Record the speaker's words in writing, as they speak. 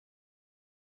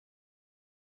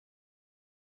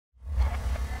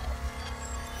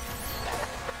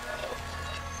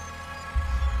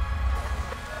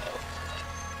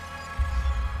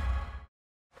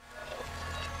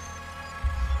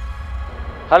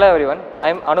Hello everyone, I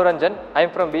am Anuranchan. I am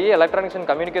from BE Electronics and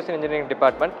Communication Engineering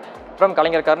Department from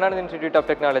Kalingar Karnataka Institute of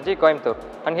Technology, Coimbatore.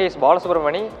 And he is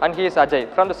Balasubramani and he is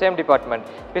Ajai from the same department.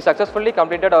 We successfully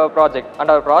completed our project and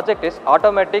our project is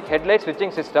automatic headlight switching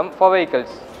system for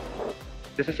vehicles.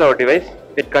 This is our device.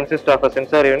 It consists of a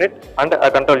sensor unit and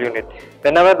a control unit.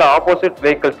 Whenever the opposite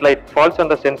vehicle's light falls on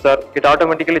the sensor, it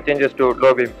automatically changes to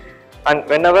low beam. And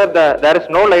whenever there is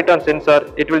no light on sensor,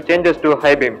 it will changes to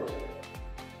high beam.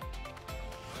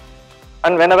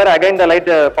 And whenever again the light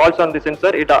falls on the sensor,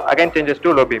 it again changes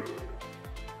to low beam.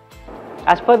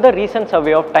 As per the recent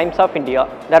survey of Times of India,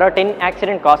 there are 10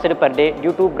 accidents caused per day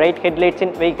due to bright headlights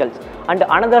in vehicles. And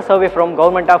another survey from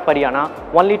Government of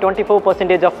Haryana, only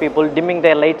 24% of people dimming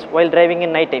their lights while driving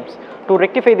in night times. To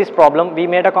rectify this problem, we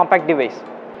made a compact device.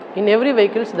 In every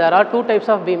vehicle, there are two types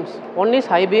of beams. One is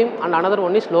high beam and another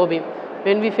one is low beam.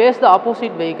 When we face the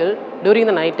opposite vehicle during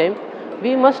the night time,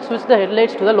 we must switch the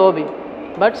headlights to the low beam.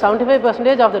 But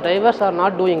 75% of the drivers are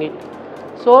not doing it.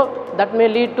 So that may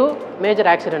lead to major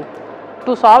accident.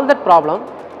 To solve that problem,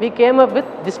 we came up with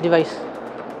this device.